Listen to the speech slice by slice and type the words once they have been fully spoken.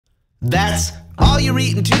That's all you're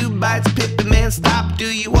eating, 2 bites, Pippin Man, stop. Do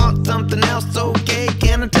you want something else? Okay,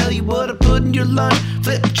 can I tell you what I put in your lunch?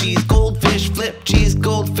 Flip cheese, goldfish, flip cheese,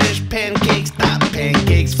 goldfish, pancakes, not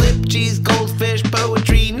pancakes. Flip cheese, goldfish,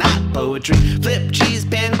 poetry, not poetry. Flip cheese,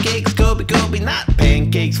 pancakes, goby, goby, not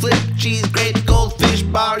pancakes. Flip cheese, grapes, goldfish,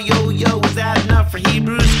 bar, yo-yo. Is that enough for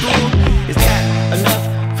Hebrew school? Is that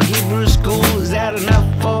enough for Hebrew school? Is that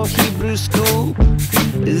enough for Hebrew school?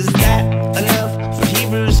 Is that enough for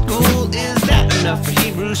Hebrew school? Is that enough for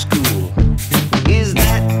Hebrew school?